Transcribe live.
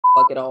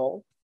fuck it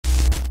all.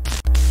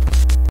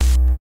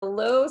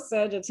 Hello,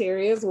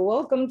 Sagittarius.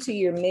 Welcome to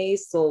your May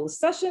Soul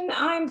Session.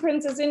 I'm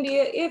Princess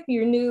India. If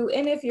you're new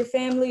and if you're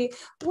family,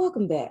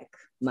 welcome back,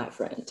 my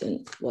friend,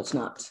 and what's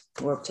not,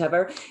 or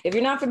whatever. If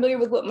you're not familiar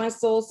with what my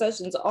soul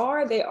sessions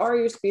are, they are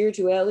your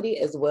spirituality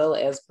as well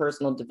as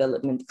personal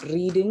development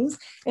readings,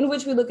 in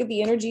which we look at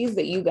the energies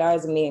that you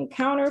guys may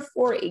encounter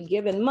for a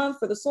given month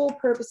for the sole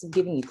purpose of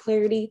giving you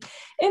clarity,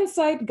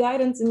 insight,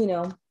 guidance,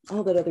 and,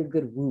 all that other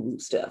good woo-woo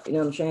stuff, you know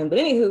what I'm saying? But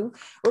anywho,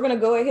 we're going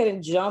to go ahead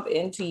and jump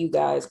into you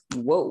guys,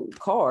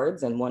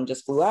 cards, and one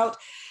just flew out,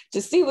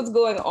 to see what's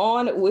going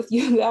on with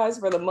you guys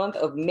for the month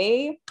of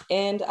May.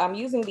 And I'm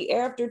using the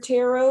After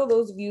Tarot.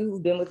 Those of you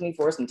who've been with me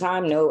for some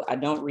time know I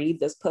don't read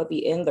this puppy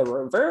in the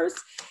reverse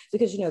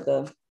because,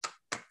 the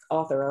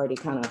author already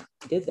kind of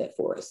did that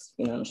for us,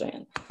 you know what I'm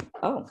saying?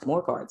 Oh,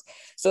 more cards.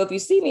 So if you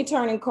see me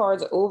turning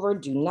cards over,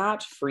 do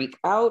not freak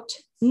out,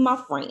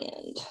 my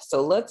friend.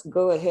 So let's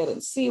go ahead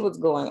and see what's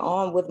going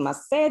on with my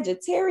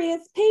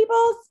Sagittarius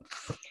peoples.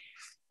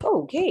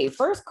 Okay,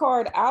 first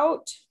card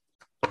out,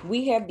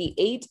 we have the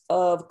 8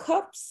 of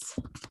Cups.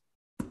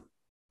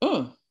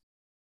 And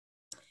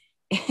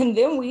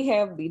then we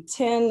have the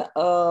 10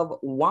 of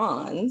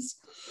Wands.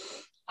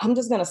 I'm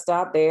just going to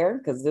stop there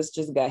because this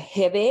just got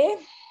heavy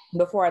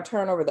before I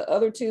turn over the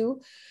other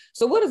two.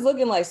 So what is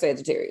looking like,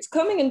 Sagittarius?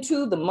 Coming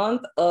into the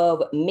month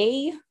of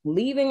May,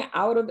 leaving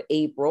out of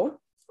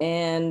April.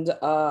 And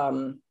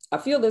I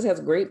feel this has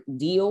a great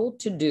deal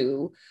to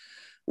do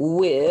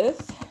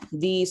with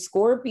the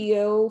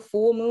Scorpio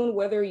full moon,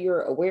 whether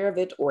you're aware of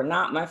it or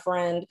not, my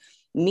friend,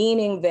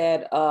 meaning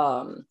that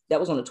that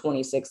was on the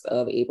 26th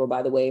of April,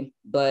 by the way,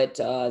 but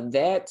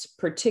that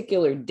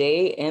particular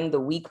day and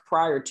the week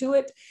prior to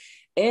it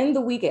and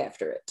the week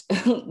after it,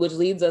 which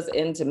leads us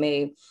into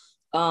May,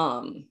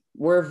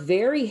 were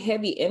very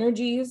heavy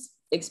energies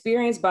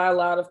experienced by a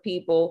lot of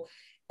people.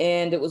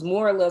 And it was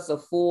more or less a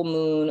full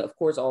moon. Of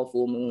course, all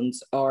full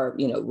moons are,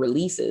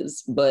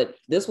 releases, but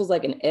this was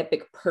like an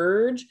epic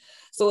purge.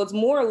 So it's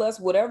more or less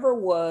whatever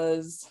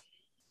was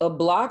a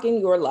block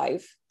in your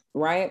life,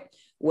 right?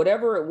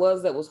 Whatever it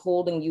was that was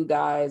holding you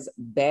guys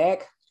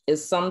back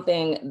is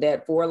something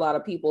that for a lot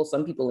of people,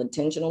 some people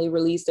intentionally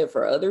released it.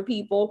 For other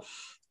people,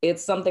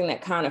 it's something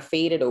that kind of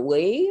faded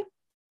away,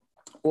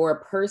 or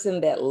a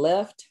person that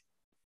left.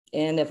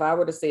 And if I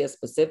were to say a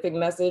specific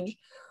message,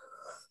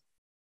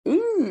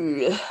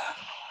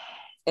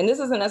 and this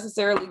isn't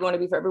necessarily going to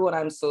be for everyone.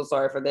 I'm so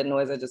sorry for that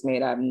noise I just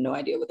made. I have no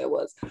idea what that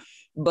was.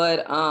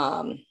 But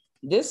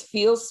this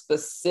feels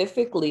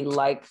specifically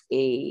like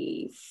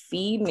a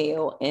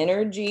female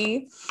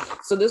energy.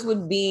 So this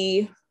would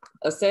be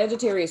a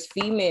Sagittarius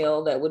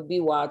female that would be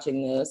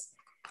watching this.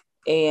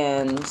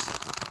 And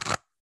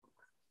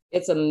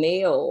it's a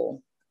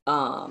male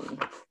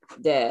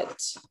that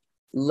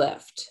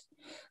left.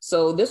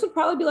 So this would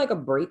probably be like a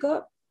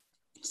breakup,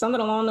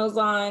 something along those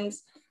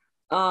lines.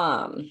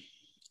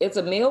 It's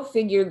a male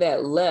figure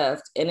that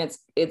left, and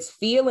it's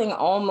feeling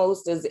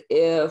almost as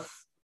if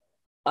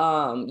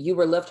you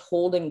were left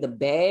holding the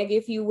bag,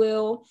 if you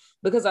will,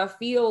 because I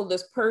feel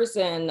this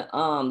person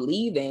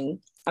leaving.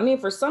 I mean,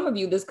 for some of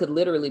you, this could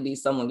literally be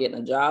someone getting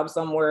a job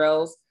somewhere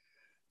else,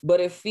 but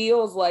it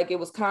feels like it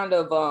was kind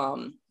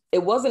of,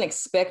 it wasn't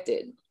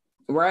expected,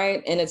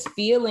 right? And it's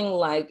feeling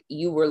like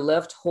you were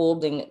left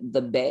holding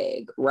the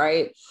bag,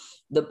 right?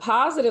 The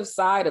positive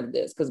side of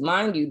this, because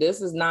mind you,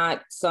 this is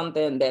not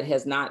something that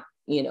has not,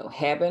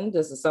 happened.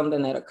 This is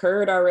something that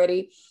occurred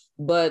already.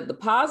 But the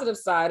positive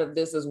side of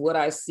this is what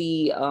I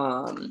see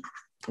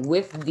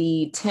with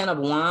the 10 of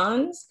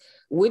Wands,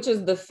 which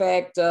is the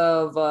fact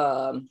of,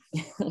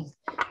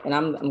 and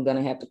I'm going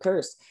to have to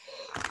curse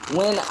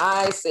when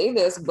I say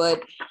this,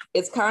 but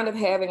it's kind of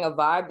having a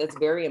vibe that's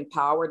very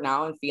empowered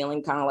now and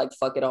feeling kind of like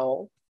fuck it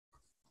all.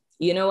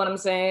 You know what I'm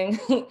saying?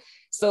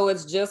 So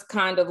it's just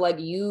kind of like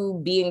you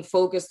being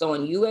focused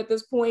on you at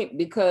this point,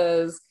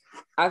 because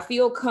I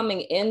feel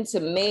coming into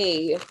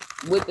May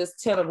with this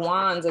 10 of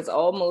Wands, it's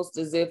almost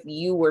as if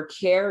you were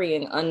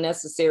carrying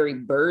unnecessary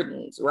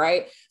burdens,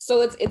 right?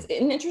 So it's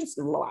an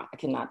interesting, I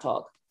cannot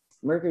talk.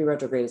 Mercury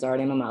retrograde is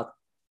already in my mouth.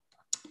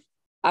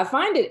 I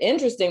find it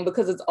interesting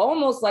because it's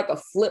almost like a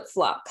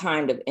flip-flop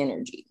kind of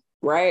energy,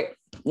 right?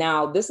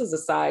 Now, this is a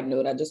side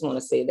note. I just want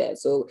to say that.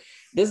 So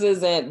this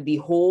isn't the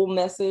whole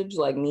message,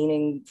 like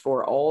meaning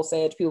for all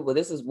Sag people, but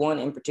this is one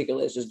in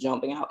particular that's just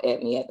jumping out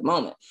at me at the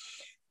moment.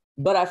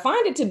 But I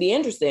find it to be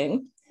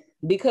interesting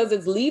because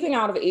it's leaving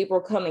out of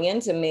April, coming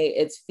into May.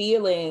 It's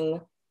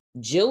feeling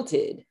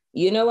jilted.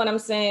 You know what I'm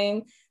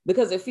saying?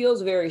 Because it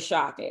feels very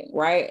shocking,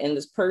 right? And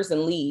this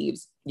person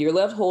leaves, you're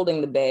left holding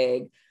the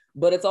bag,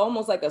 but it's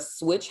almost like a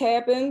switch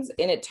happens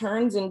and it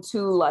turns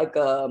into like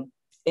an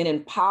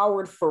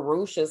empowered,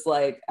 ferocious,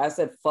 like I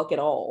said, fuck it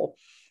all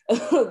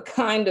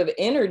kind of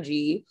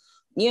energy,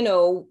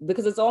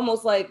 because it's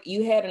almost like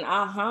you had an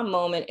aha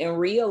moment and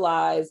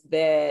realized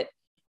that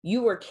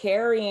you were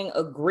carrying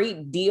a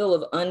great deal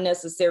of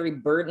unnecessary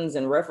burdens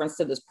in reference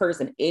to this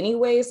person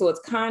anyway. So it's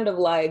kind of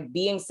like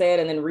being sad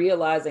and then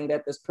realizing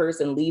that this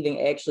person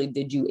leaving actually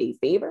did you a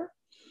favor.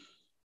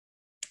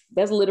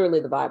 That's literally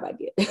the vibe I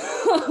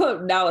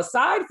get. Now,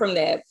 aside from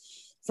that,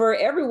 for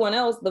everyone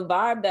else, the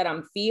vibe that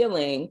I'm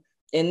feeling,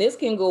 and this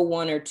can go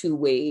one or two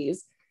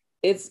ways,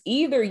 it's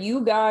either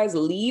you guys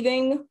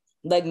leaving,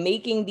 like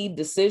making the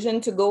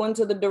decision to go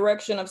into the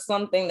direction of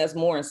something that's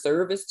more in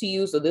service to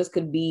you. So this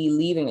could be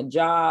leaving a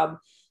job,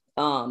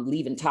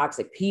 leaving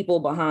toxic people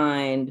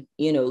behind,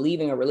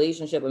 leaving a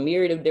relationship, a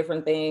myriad of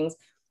different things.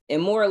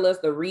 And more or less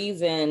the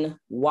reason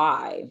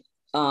why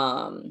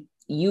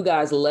you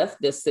guys left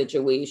this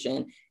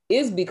situation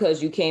is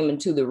because you came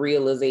into the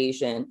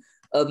realization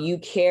of you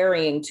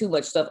carrying too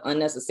much stuff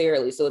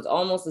unnecessarily. So it's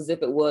almost as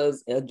if it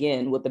was,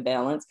 again, with the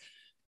balance,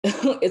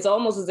 it's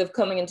almost as if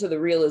coming into the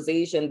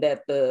realization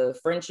that the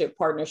friendship,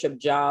 partnership,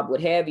 job,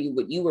 what have you,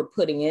 what you were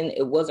putting in,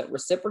 it wasn't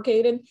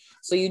reciprocated.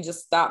 So you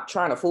just stopped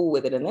trying to fool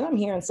with it. And then I'm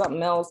hearing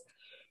something else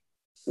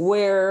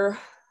where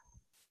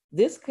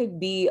this could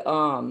be,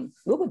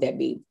 what would that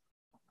be?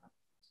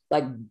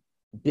 Like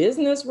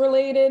business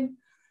related,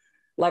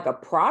 like a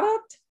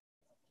product.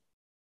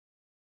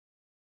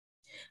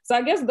 So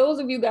I guess those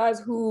of you guys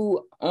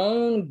who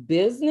own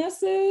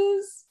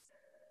businesses,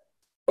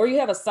 or you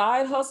have a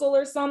side hustle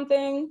or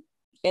something,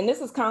 and this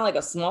is kind of like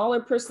a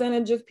smaller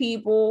percentage of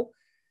people,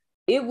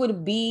 it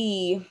would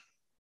be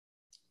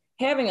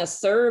having a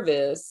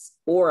service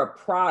or a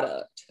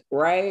product,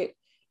 right?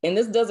 And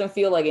this doesn't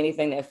feel like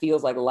anything that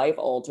feels like life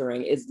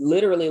altering. It's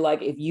literally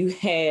like if you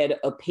had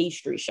a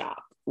pastry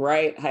shop,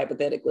 right?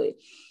 Hypothetically.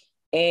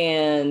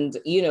 And,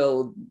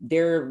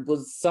 there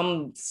was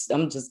I'm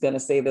just going to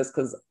say this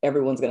because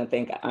everyone's going to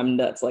think I'm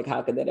nuts. Like,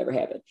 how could that ever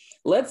happen?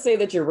 Let's say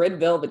that your red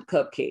velvet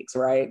cupcakes,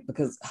 right?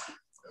 Because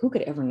who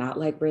could ever not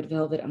like red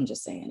velvet? I'm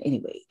just saying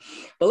anyway.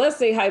 But let's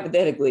say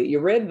hypothetically,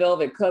 your red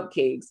velvet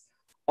cupcakes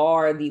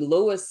are the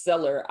lowest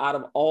seller out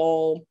of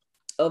all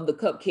of the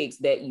cupcakes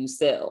that you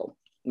sell,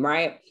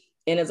 right?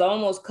 And it's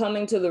almost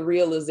coming to the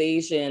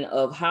realization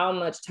of how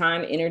much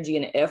time, energy,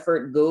 and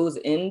effort goes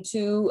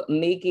into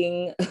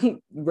making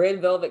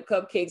red velvet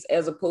cupcakes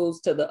as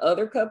opposed to the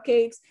other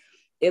cupcakes.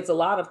 It's a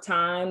lot of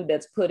time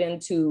that's put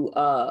into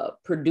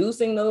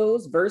producing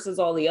those versus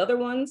all the other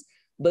ones,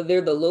 but they're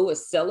the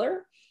lowest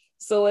seller.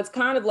 So it's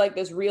kind of like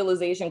this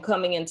realization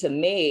coming into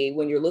May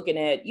when you're looking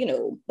at,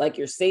 like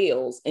your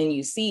sales, and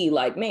you see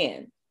like,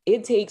 man,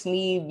 it takes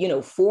me,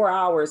 4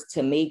 hours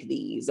to make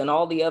these, and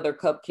all the other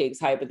cupcakes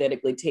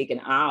hypothetically take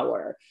an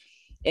hour.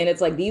 And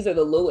it's like, these are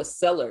the lowest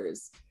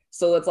sellers.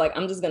 So it's like,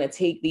 I'm just going to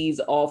take these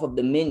off of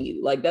the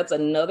menu. Like, that's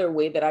another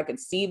way that I could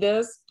see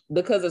this,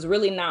 because it's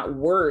really not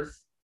worth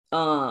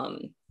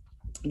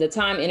the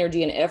time,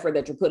 energy, and effort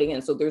that you're putting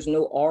in. So there's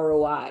no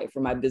ROI for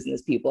my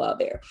business people out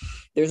there.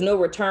 There's no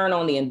return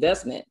on the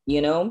investment,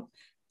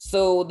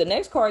 So the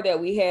next card that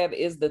we have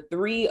is the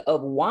 3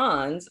 of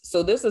Wands.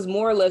 So this is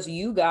more or less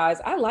you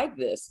guys. I like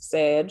this,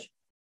 Sag.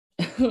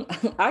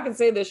 I can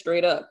say this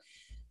straight up.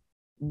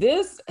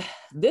 This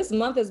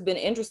month has been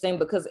interesting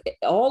because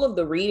all of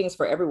the readings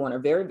for everyone are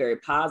very, very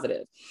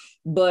positive.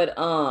 But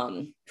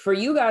for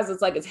you guys,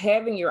 it's like it's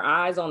having your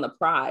eyes on the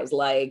prize.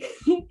 Like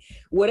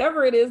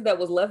whatever it is that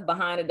was left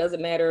behind, it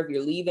doesn't matter if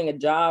you're leaving a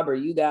job or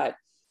you got,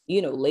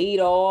 laid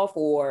off,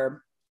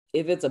 or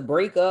if it's a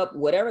breakup,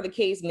 whatever the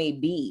case may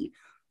be.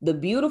 The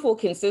beautiful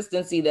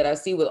consistency that I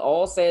see with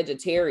all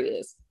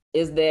Sagittarius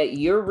is that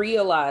you're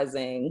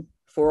realizing,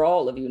 for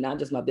all of you, not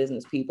just my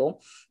business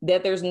people,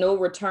 that there's no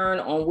return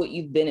on what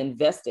you've been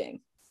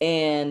investing.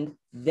 And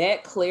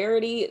that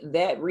clarity,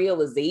 that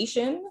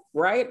realization,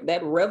 right?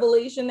 That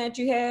revelation that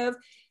you have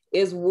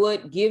is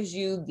what gives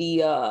you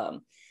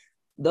the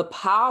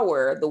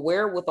power, the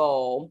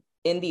wherewithal,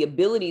 and the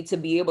ability to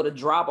be able to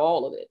drop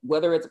all of it,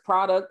 whether it's a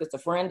product, it's a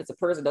friend, it's a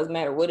person, doesn't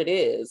matter what it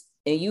is.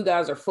 And you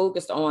guys are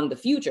focused on the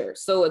future.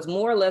 So it's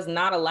more or less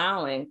not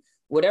allowing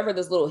whatever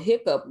this little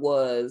hiccup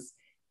was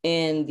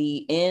in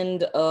the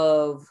end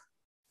of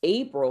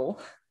April.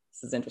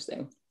 This is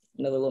interesting.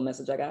 Another little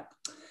message I got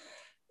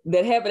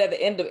that happened at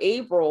the end of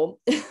April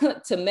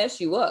to mess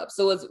you up.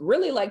 So it's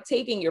really like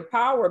taking your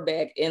power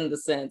back in the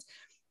sense.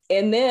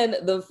 And then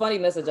the funny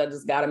message I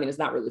just got, I mean, it's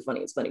not really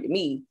funny, it's funny to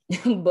me,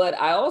 but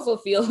I also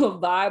feel a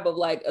vibe of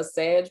like a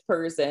Sag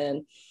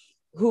person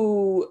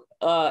who,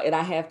 and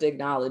I have to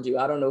acknowledge you,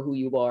 I don't know who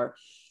you are,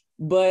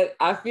 but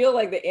I feel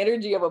like the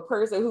energy of a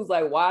person who's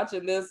like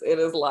watching this, it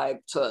is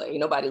like, ain't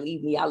nobody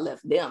leave me, I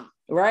left them,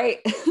 right?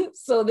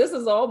 So this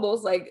is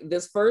almost like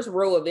this first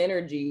row of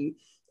energy.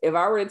 If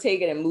I were to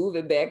take it and move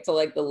it back to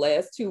like the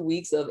last 2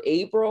 weeks of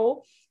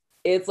April,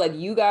 it's like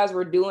you guys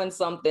were doing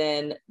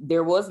something.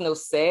 There was no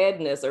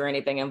sadness or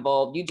anything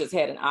involved. You just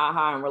had an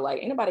aha and were like,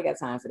 ain't nobody got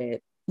time for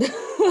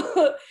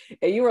that.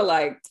 And you were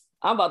like,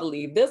 I'm about to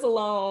leave this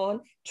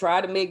alone,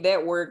 try to make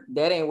that work.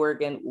 That ain't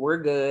working.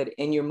 We're good.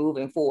 And you're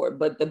moving forward.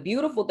 But the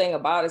beautiful thing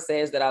about it,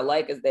 Sage, that I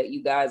like is that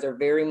you guys are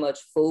very much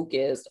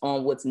focused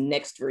on what's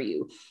next for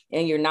you.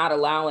 And you're not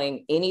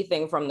allowing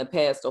anything from the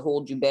past to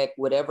hold you back,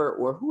 whatever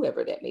or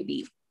whoever that may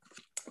be.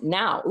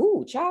 Now,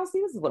 ooh, child,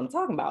 see, this is what I'm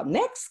talking about.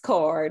 Next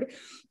card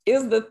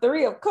is the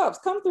Three of Cups.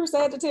 Come through,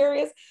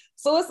 Sagittarius.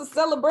 So it's a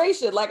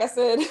celebration, like I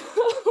said,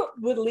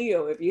 with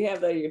Leo. If you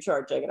have that in your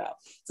chart, check it out.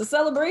 It's a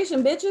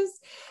celebration, bitches.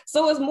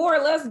 So it's more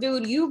or less,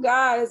 dude, you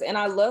guys, and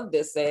I love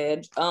this,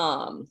 Sag.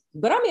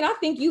 But I mean, I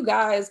think you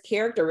guys,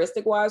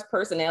 characteristic-wise,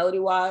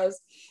 personality-wise,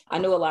 I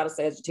know a lot of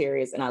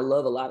Sagittarius, and I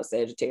love a lot of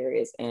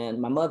Sagittarius.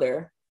 And my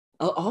mother,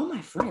 all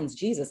my friends,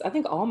 Jesus, I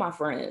think all my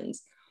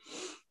friends,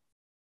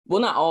 well,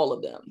 not all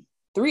of them,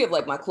 3 of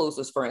like my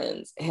closest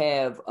friends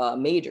have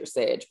major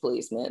Sag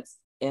placements.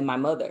 And my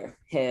mother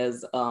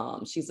has,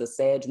 she's a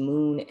Sag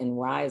moon and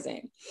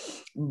rising.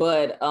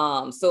 But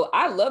so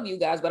I love you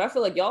guys, but I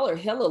feel like y'all are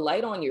hella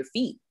light on your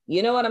feet.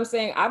 You know what I'm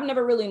saying? I've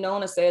never really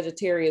known a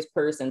Sagittarius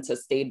person to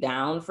stay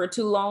down for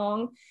too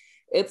long.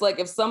 It's like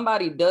if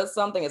somebody does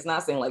something, it's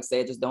not saying like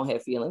Sagittarius don't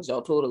have feelings,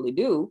 y'all totally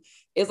do.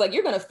 It's like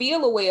you're gonna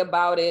feel a way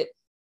about it,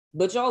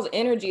 but y'all's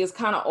energy is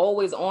kind of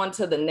always on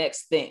to the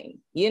next thing.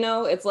 You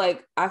know, it's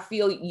like I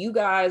feel you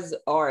guys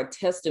are a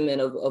testament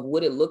of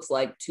what it looks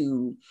like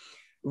to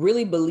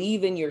really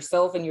believe in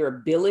yourself and your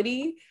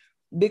ability,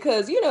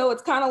 because, you know,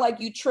 it's kind of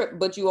like you trip,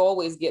 but you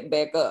always get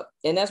back up.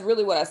 And that's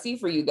really what I see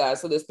for you guys.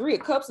 So this 3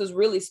 of Cups is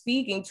really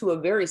speaking to a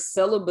very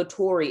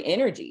celebratory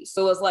energy.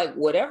 So it's like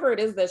whatever it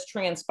is that's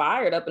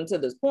transpired up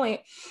until this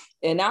point,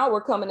 and now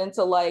we're coming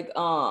into like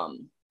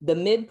the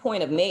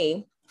midpoint of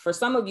May. For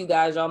some of you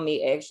guys, y'all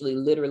may actually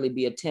literally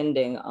be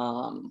attending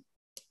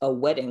a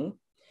wedding.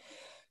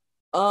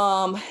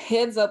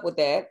 Heads up with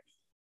that.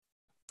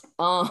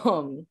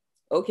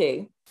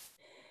 Okay.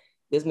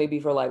 This may be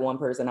for like one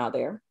person out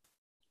there.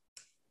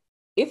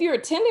 If you're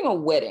attending a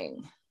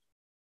wedding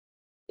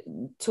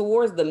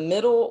towards the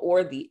middle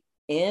or the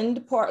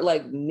end part,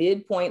 like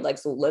midpoint, like,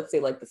 so let's say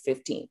like the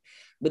 15th,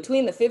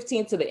 between the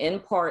 15th to the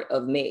end part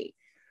of May,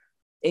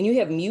 and you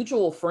have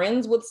mutual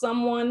friends with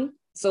someone.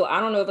 So I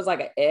don't know if it's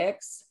like an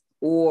ex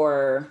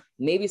or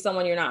maybe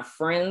someone you're not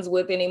friends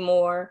with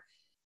anymore,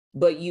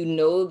 but you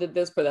know that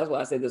this, that's why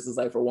I say this is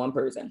like for one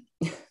person,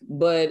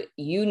 but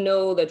you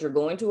know that you're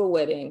going to a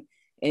wedding,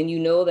 and you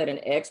know that an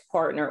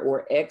ex-partner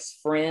or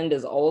ex-friend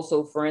is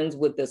also friends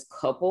with this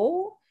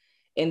couple,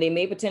 and they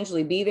may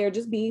potentially be there.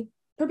 Just be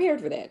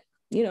prepared for that.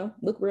 You know,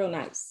 look real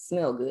nice,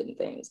 smell good and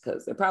things,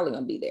 because they're probably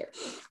going to be there.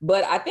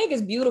 But I think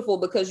it's beautiful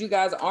because you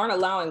guys aren't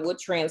allowing what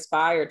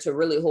transpired to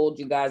really hold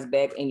you guys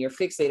back, and you're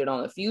fixated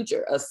on the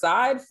future.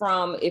 Aside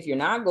from if you're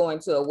not going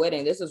to a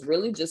wedding, this is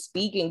really just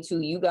speaking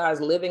to you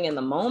guys living in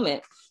the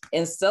moment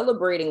and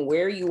celebrating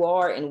where you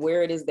are and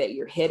where it is that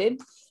you're headed.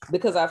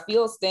 Because I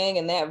feel staying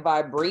in that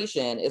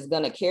vibration is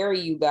going to carry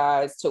you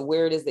guys to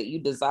where it is that you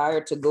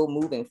desire to go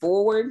moving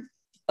forward.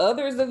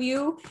 Others of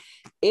you,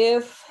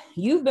 if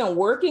you've been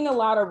working a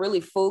lot or really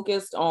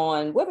focused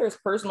on whether it's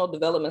personal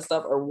development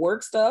stuff or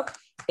work stuff,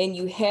 and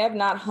you have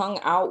not hung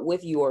out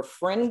with your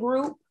friend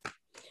group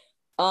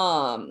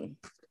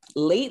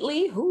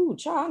lately, ooh,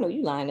 child, I know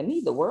you lying to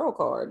me, the World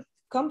card,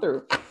 come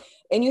through.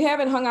 And you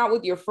haven't hung out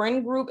with your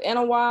friend group in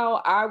a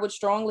while, I would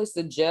strongly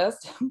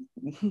suggest,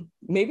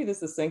 maybe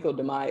this is Cinco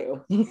de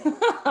Mayo.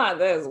 That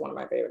is one of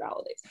my favorite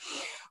holidays.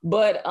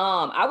 But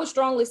I would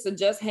strongly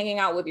suggest hanging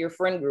out with your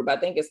friend group. I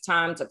think it's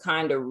time to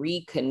kind of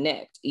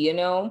reconnect, you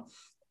know?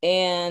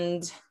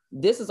 And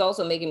this is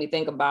also making me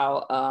think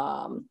about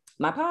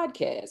my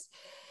podcast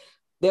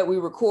that we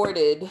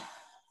recorded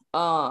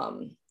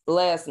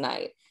last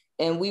night.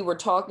 And we were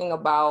talking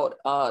about,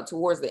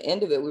 towards the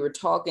end of it, we were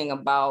talking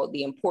about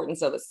the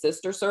importance of a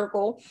sister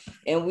circle.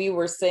 And we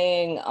were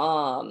saying,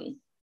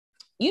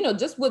 you know,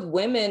 just with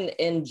women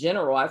in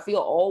general, I feel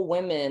all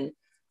women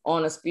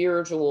on a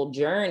spiritual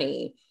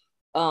journey,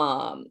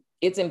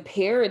 it's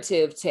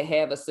imperative to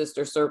have a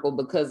sister circle,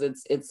 because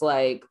it's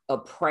like a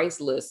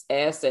priceless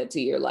asset to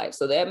your life.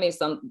 So that may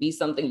be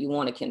something you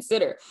want to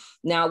consider.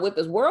 Now, with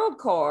this World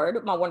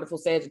card, my wonderful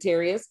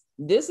Sagittarius,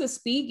 this is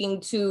speaking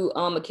to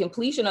a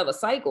completion of a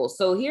cycle.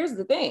 So here's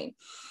the thing.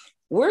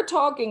 We're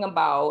talking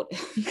about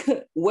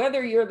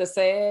whether you're the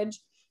Sag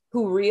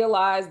who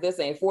realized this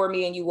ain't for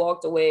me and you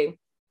walked away,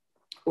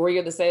 or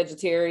you're the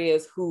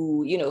Sagittarius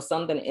who, you know,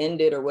 something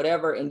ended or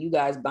whatever, and you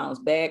guys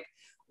bounced back,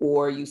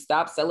 or you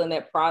stopped selling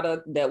that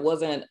product that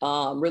wasn't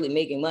really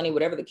making money,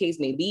 whatever the case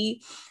may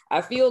be.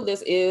 I feel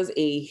this is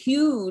a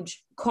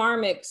huge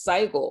karmic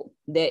cycle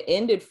that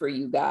ended for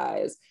you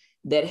guys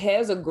that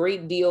has a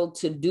great deal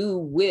to do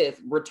with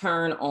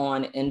return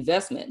on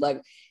investment.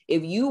 Like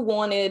if you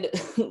wanted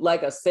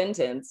like a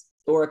sentence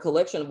or a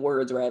collection of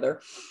words rather,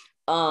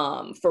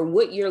 for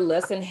what your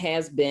lesson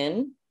has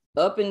been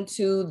up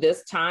into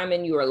this time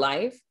in your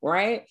life,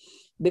 right?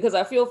 Because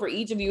I feel for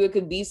each of you, it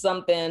could be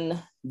something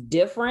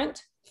different.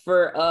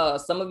 For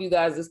some of you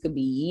guys, this could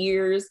be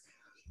years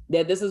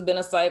that this has been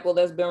a cycle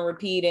that's been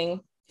repeating.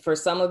 For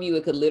some of you,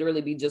 it could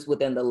literally be just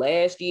within the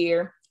last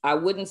year. I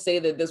wouldn't say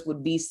that this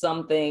would be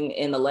something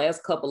in the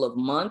last couple of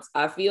months.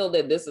 I feel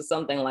that this is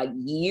something like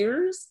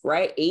years,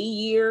 right? A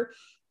year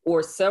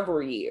or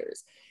several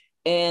years.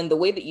 And the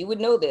way that you would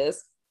know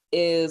this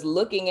is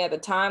looking at the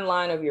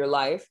timeline of your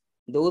life.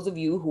 Those of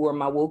you who are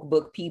my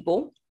Wokebook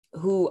people,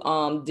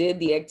 who did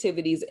the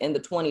activities in the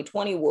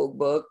 2020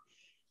 Wokebook,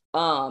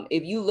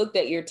 if you looked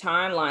at your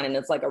timeline and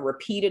it's like a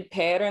repeated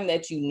pattern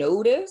that you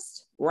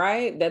noticed,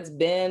 right? That's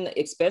been,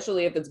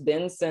 especially if it's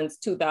been since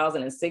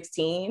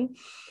 2016.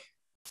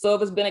 So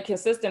if it's been a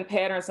consistent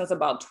pattern since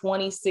about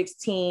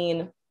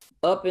 2016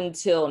 up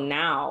until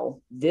now,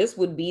 this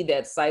would be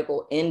that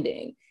cycle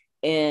ending.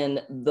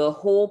 And the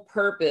whole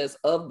purpose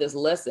of this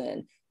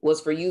lesson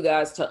was for you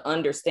guys to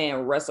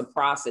understand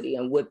reciprocity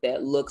and what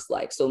that looks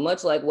like. So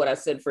much like what I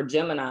said for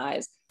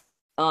Geminis,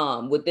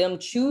 with them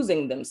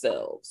choosing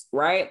themselves,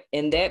 right?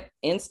 And that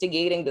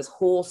instigating this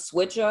whole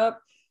switch up,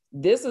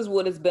 this is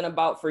what it's been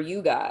about for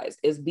you guys,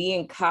 is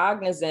being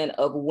cognizant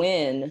of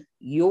when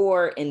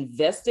you're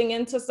investing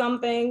into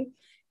something,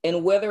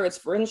 and whether it's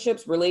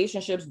friendships,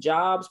 relationships,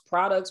 jobs,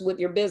 products with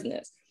your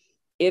business.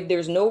 If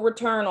there's no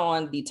return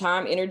on the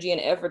time, energy,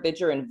 and effort that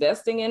you're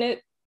investing in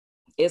it,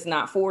 it's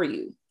not for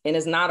you. And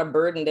it's not a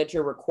burden that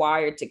you're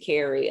required to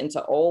carry and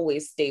to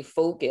always stay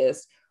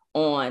focused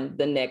on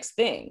the next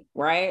thing,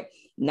 right?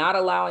 Not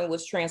allowing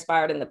what's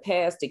transpired in the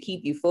past to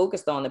keep you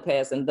focused on the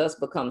past and thus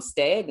become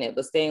stagnant,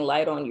 but staying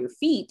light on your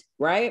feet,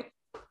 right?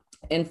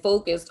 And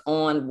focused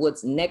on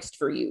what's next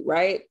for you,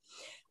 right?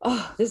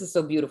 Oh, this is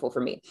so beautiful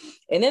for me.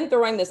 And then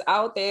throwing this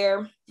out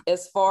there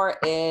as far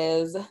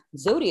as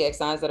zodiac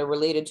signs that are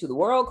related to the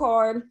world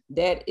card,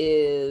 that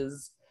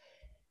is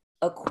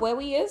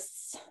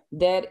Aquarius,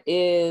 that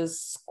is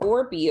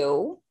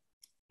Scorpio,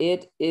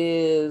 it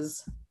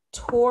is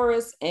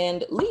Taurus,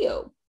 and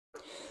Leo.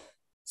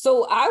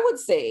 So I would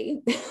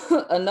say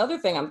another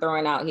thing I'm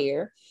throwing out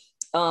here,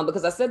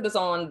 because I said this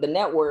on the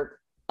network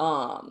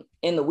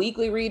in the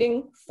weekly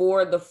reading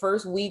for the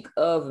first week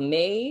of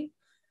May,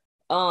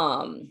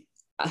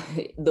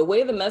 the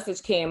way the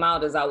message came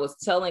out is I was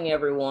telling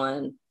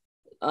everyone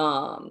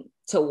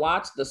to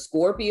watch the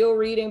Scorpio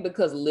reading,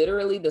 because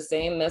literally the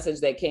same message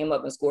that came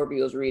up in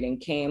Scorpio's reading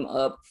came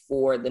up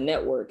for the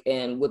network.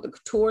 And with the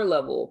couture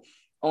level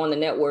on the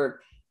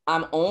network,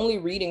 I'm only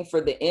reading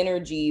for the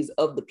energies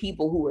of the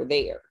people who are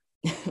there,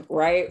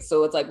 right?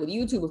 So it's like with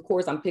YouTube, of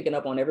course, I'm picking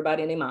up on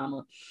everybody and their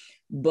mama.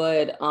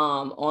 But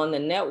on the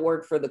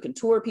network for the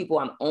couture people,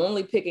 I'm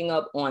only picking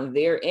up on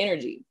their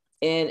energy.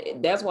 And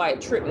that's why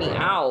it tripped me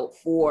out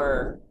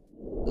for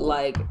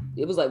like,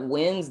 it was like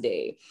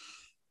Wednesday,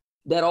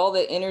 that all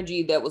the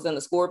energy that was in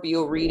the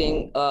Scorpio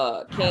reading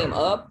came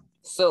up.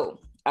 So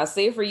I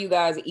say for you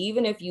guys,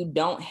 even if you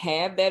don't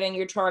have that in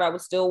your chart, I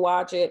would still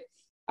watch it.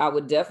 I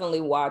would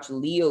definitely watch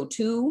Leo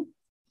too,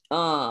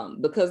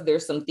 because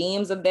there's some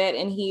themes of that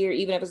in here,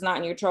 even if it's not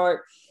in your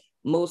chart.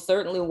 Most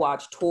certainly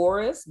watch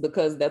Taurus,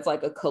 because that's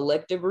like a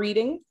collective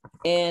reading.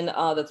 And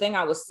the thing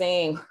I was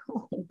saying,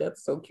 oh,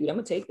 that's so cute. I'm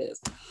gonna take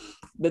this.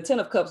 The 10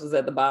 of Cups was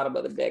at the bottom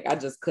of the deck. I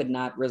just could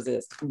not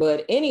resist.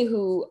 But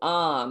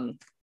anywho,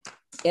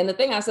 and the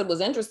thing I said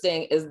was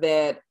interesting is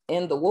that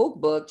in the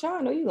Wokebook, child,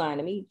 I know you lying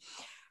to me.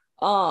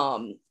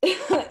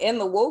 In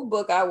the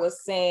Wokebook, I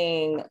was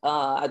saying,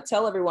 I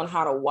tell everyone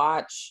how to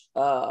watch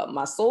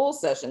my soul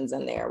sessions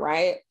in there,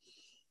 right?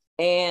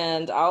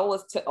 And I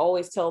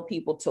always tell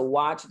people to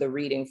watch the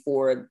reading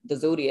for the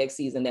zodiac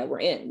season that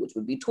we're in, which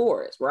would be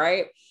Taurus,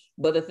 right?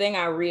 But the thing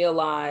I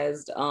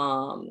realized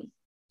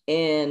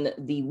in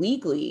the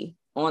weekly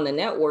on the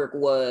network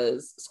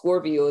was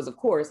Scorpio is, of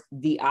course,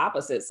 the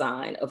opposite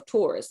sign of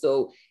Taurus.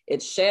 So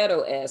it's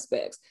shadow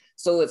aspects.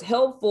 So it's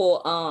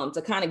helpful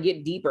to kind of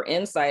get deeper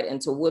insight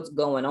into what's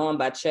going on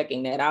by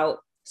checking that out.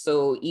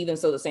 So even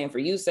so, the same for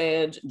you,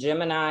 Sag.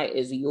 Gemini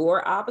is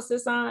your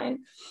opposite sign.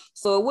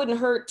 So it wouldn't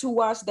hurt to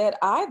watch that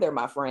either,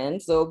 my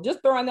friend. So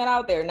just throwing that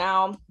out there.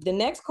 Now, the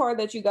next card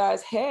that you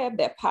guys have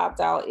that popped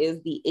out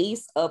is the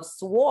Ace of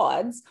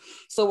Swords.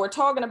 So we're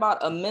talking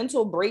about a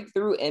mental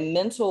breakthrough and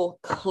mental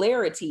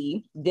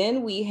clarity.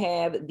 Then we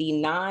have the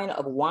Nine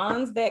of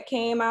Wands that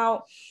came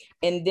out.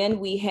 And then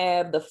we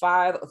have the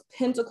Five of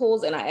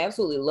Pentacles. And I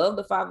absolutely love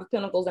the Five of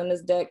Pentacles in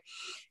this deck,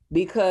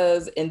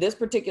 because in this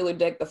particular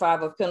deck, the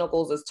Five of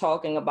Pentacles is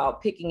talking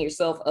about picking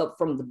yourself up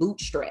from the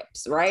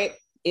bootstraps, right?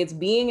 It's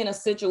being in a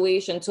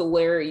situation to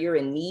where you're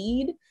in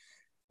need,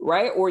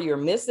 right? Or you're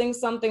missing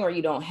something, or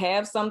you don't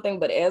have something,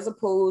 but as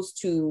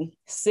opposed to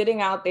sitting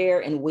out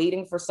there and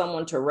waiting for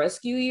someone to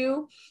rescue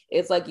you,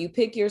 it's like you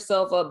pick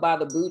yourself up by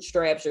the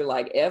bootstraps. You're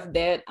like, F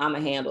that, I'm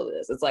gonna handle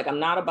this. It's like, I'm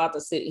not about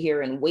to sit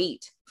here and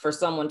wait for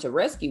someone to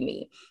rescue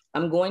me.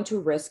 I'm going to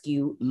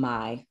rescue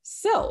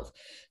myself.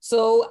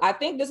 So I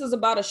think this is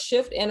about a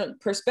shift in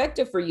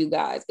perspective for you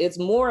guys. It's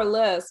more or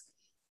less,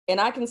 and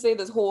I can say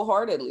this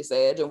wholeheartedly,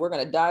 Sage, and we're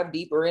going to dive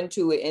deeper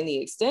into it in the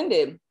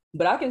extended,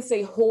 but I can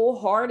say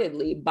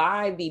wholeheartedly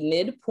by the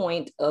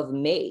midpoint of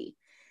May,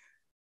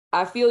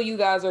 I feel you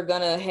guys are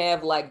going to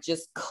have like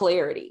just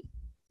clarity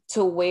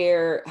to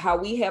where how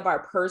we have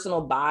our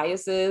personal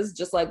biases,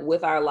 just like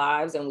with our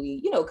lives. And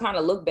we, kind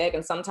of look back,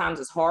 and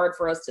sometimes it's hard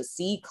for us to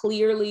see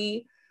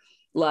clearly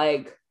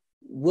like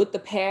what the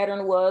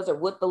pattern was or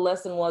what the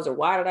lesson was, or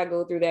why did I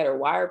go through that, or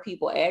why are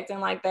people acting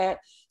like that?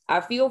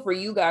 I feel for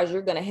you guys,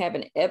 you're going to have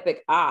an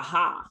epic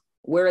aha,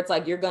 where it's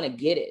like you're going to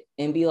get it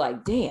and be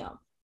like, damn,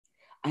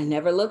 I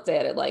never looked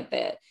at it like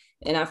that.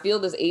 And I feel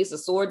this Ace of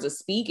Swords is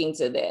speaking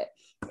to that.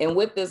 And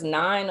with this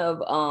Nine of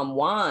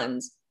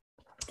Wands,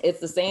 it's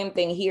the same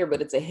thing here,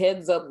 but it's a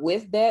heads up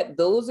with that.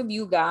 Those of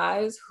you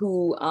guys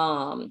who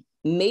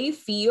may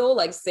feel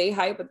like, say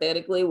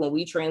hypothetically, when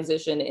we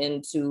transition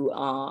into,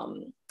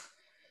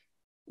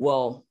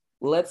 well,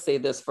 let's say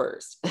this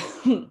first,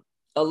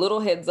 a little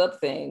heads up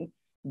thing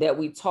that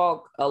we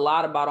talk a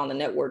lot about on the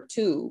network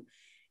too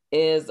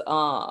is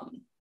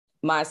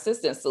my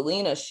assistant,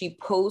 Selena, she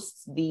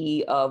posts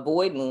the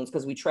void moons,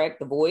 because we track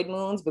the void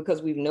moons,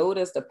 because we've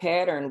noticed a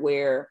pattern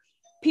where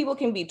people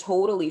can be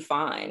totally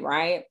fine,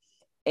 right?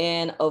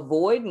 And a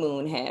void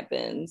moon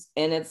happens,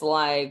 and it's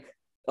like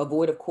a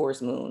void of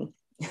course moon,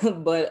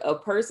 but a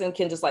person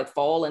can just like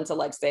fall into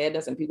like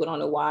sadness and people don't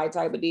know why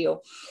type of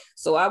deal.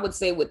 So I would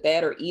say with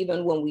that, or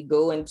even when we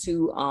go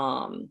into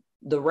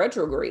the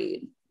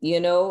retrograde, you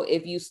know,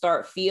 if you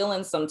start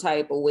feeling some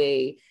type of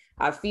way,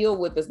 I feel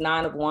with this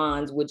Nine of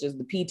Wands, which is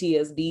the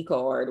PTSD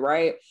card,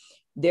 right?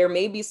 There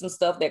may be some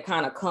stuff that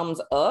kind of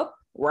comes up,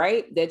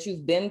 right? That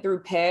you've been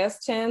through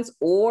past tense,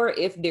 or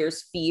if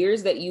there's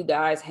fears that you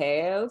guys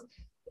have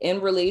in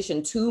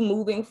relation to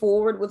moving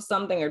forward with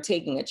something or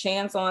taking a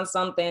chance on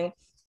something,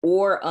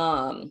 or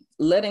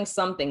letting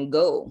something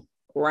go,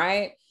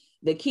 right?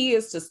 The key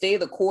is to stay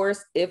the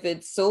course. If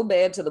it's so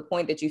bad to the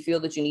point that you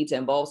feel that you need to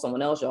involve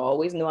someone else, you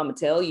always know I'm gonna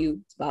tell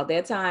you it's about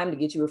that time to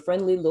get you a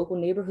friendly local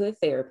neighborhood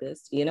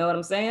therapist. You know what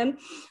I'm saying?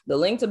 The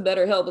link to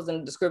BetterHelp is in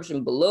the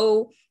description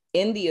below.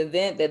 In the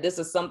event that this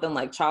is something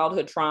like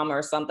childhood trauma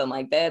or something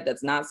like that,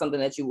 that's not something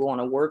that you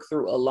want to work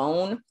through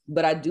alone.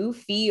 But I do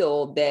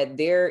feel that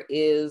there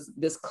is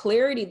this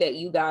clarity that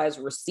you guys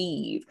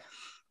receive.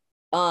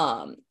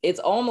 It's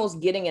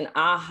almost getting an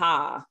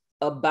aha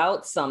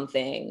about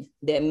something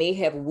that may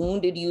have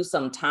wounded you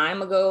some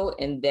time ago,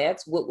 and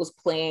that's what was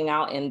playing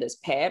out in this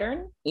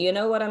pattern. You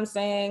know what I'm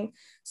saying?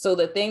 So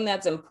the thing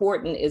that's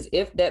important is,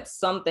 if that's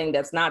something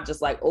that's not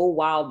just like, oh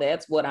wow,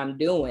 that's what I'm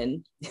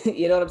doing,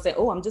 you know what I'm saying?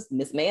 Oh, I'm just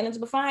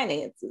mismanaging my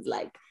finances,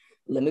 like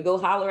let me go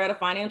holler at a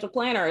financial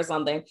planner or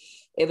something.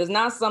 If it's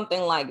not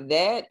something like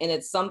that, and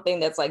it's something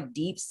that's like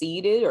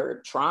deep-seated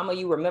or trauma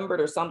you remembered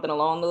or something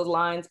along those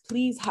lines,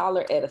 please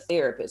holler at a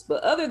therapist.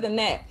 But other than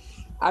that,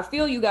 I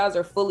feel you guys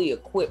are fully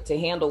equipped to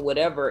handle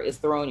whatever is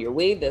thrown your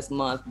way this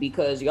month,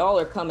 because y'all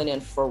are coming in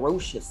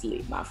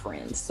ferociously, my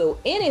friends. So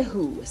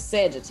anywho,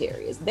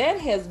 Sagittarius, that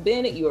has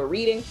been your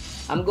reading.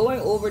 I'm going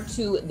over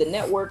to the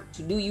network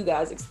to do you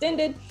guys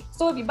extended.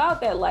 So if you're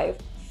about that life,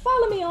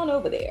 follow me on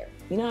over there.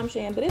 You know what I'm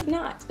saying? But if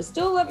not, I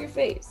still love your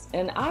face.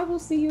 And I will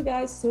see you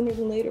guys sooner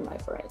than later, my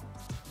friends.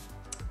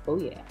 Oh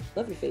yeah,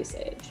 love your face,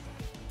 Sag.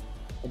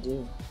 I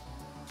do.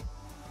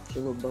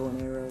 Your little bow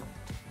and arrow.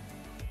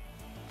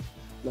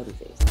 Love your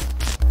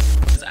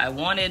face. I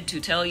wanted to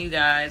tell you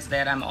guys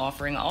that I'm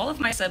offering all of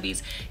my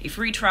subbies a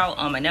free trial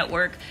on my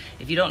network.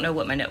 If you don't know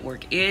what my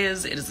network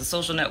is, it is a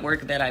social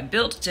network that I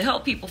built to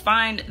help people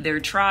find their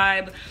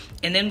tribe.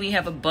 And then we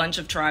have a bunch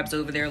of tribes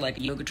over there, like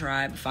a yoga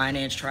tribe, a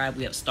finance tribe.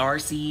 We have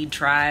starseed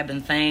tribe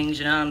and things,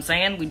 you know what I'm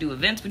saying? We do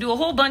events, we do a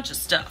whole bunch of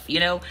stuff, you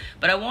know?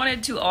 But I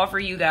wanted to offer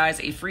you guys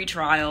a free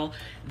trial.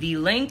 The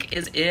link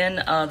is in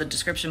the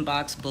description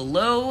box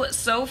below,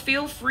 so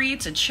feel free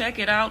to check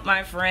it out,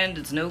 my friend.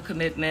 It's no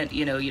commitment,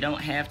 you know, you don't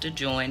have to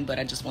join, but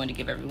I just wanted to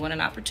give everyone an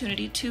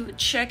opportunity to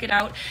check it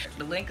out.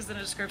 The link is in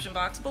the description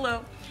box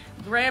below.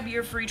 Grab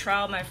your free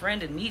trial, my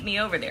friend, and meet me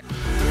over there.